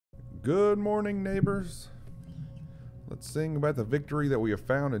Good morning, neighbors. Let's sing about the victory that we have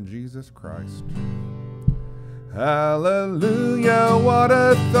found in Jesus Christ. Hallelujah, what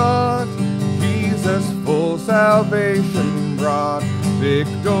a thought. Jesus full salvation brought.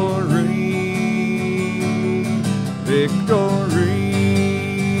 Victory, victory.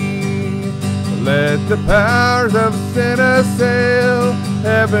 Let the powers of sin assail.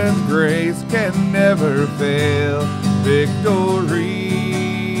 Heaven's grace can never fail. Victory,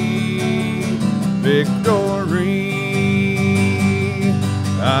 victory.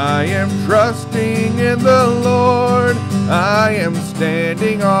 I am trusting in the Lord. I am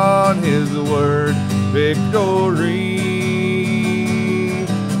standing on His word. Victory,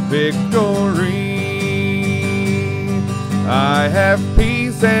 victory. I have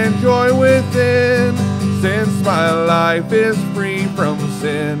peace and joy within, since my life is free from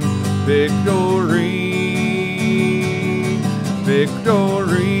sin. Victory,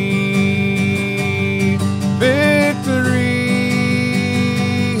 victory, victory,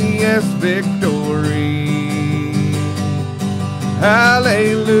 yes, victory.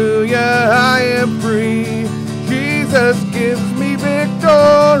 Hallelujah, I am free. Jesus gives me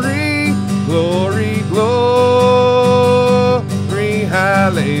victory. Glory, glory,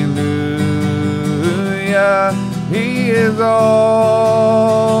 hallelujah. He is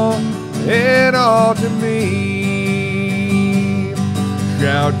all in all to me.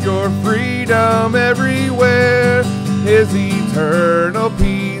 Shout your freedom everywhere. His eternal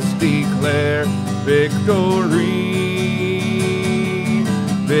peace declare. Victory,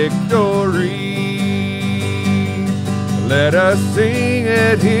 victory. Let us sing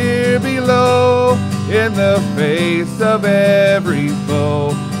it here below, in the face of every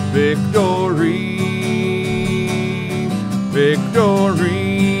foe. Victory,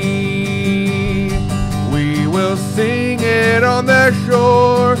 victory. We will sing it on the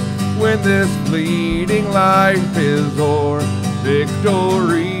shore, when this fleeting life is o'er.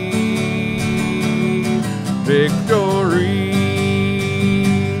 Victory, victory.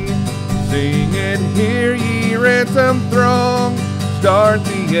 Sing it here, ye ransomed throng, start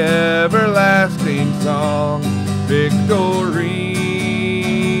the everlasting song. Victory,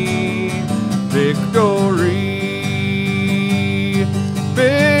 victory,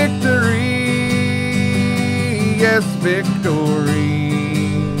 victory, yes, victory.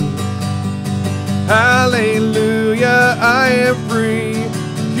 Hallelujah, I am free.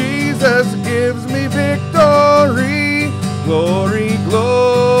 Jesus gives me victory. Glory,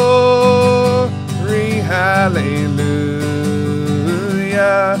 glory, hallelujah.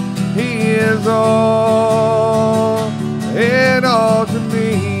 He is all in all to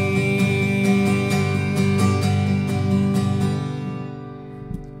me.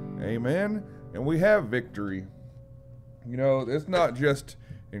 Amen. And we have victory. You know, it's not just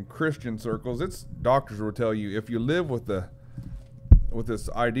in Christian circles. It's doctors will tell you, if you live with this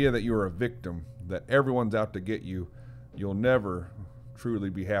idea that you're a victim, that everyone's out to get you, you'll never truly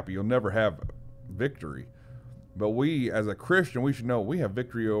be happy. You'll never have victory. But we, as a Christian, we should know we have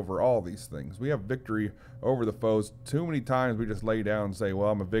victory over all these things. We have victory over the foes. Too many times we just lay down and say,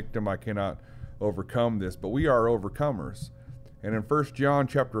 well, I'm a victim, I cannot overcome this. But we are overcomers. And in 1 John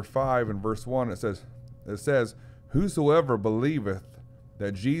chapter 5 and verse 1, it says, whosoever believeth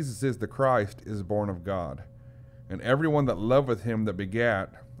that Jesus is the Christ is born of God. And everyone that loveth him that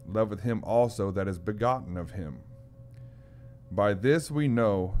begat, loveth him also that is begotten of him. By this we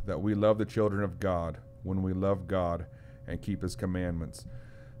know that we love the children of God, when we love God and keep his commandments.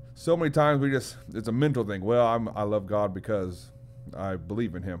 So many times it's a mental thing. Well, I love God because I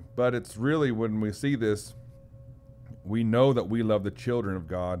believe in him. But it's really, when we see this, we know that we love the children of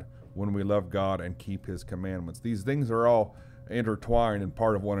God when we love God and keep his commandments. These things are all intertwined and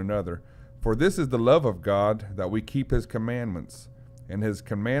part of one another. For this is the love of God, that we keep his commandments, and his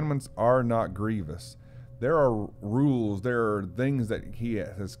commandments are not grievous. There are rules, there are things that he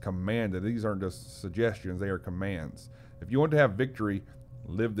has commanded. These aren't just suggestions, they are commands. If you want to have victory,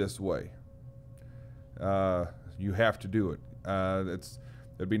 live this way. You have to do it.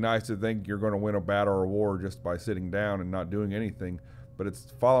 It'd be nice to think you're going to win a battle or a war just by sitting down and not doing anything, but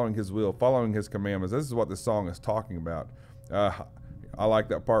it's following his will, following his commandments. This is what this song is talking about. I like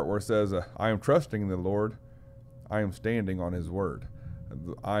that part where it says, I am trusting in the Lord. I am standing on his word.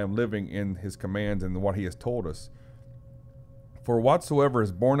 I am living in his commands and what he has told us. For whatsoever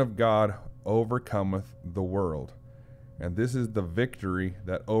is born of God overcometh the world. And this is the victory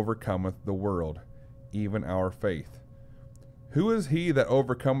that overcometh the world, even our faith. Who is he that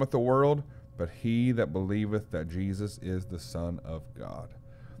overcometh the world? But he that believeth that Jesus is the Son of God.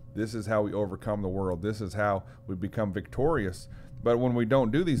 This is how we overcome the world. This is how we become victorious. But when we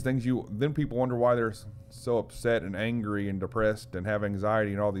don't do these things, then people wonder why they're so upset and angry and depressed and have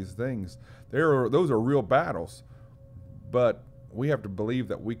anxiety and all these things. Those are real battles. But we have to believe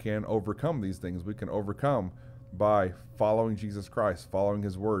that we can overcome these things. We can overcome by following Jesus Christ, following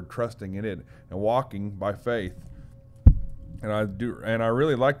His Word, trusting in it, and walking by faith. And I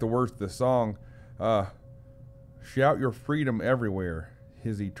really like the words of the song. Shout your freedom everywhere.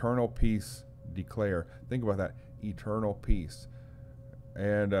 His eternal peace declare. Think about that. Eternal peace.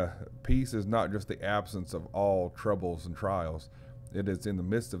 And peace is not just the absence of all troubles and trials. It is in the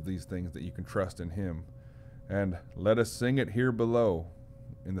midst of these things that you can trust in Him. And let us sing it here below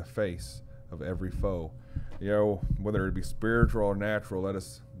in the face of every foe. You know, whether it be spiritual or natural, let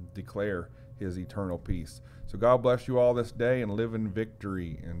us declare His eternal peace. So God bless you all this day and live in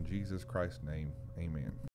victory. In Jesus Christ's name, amen.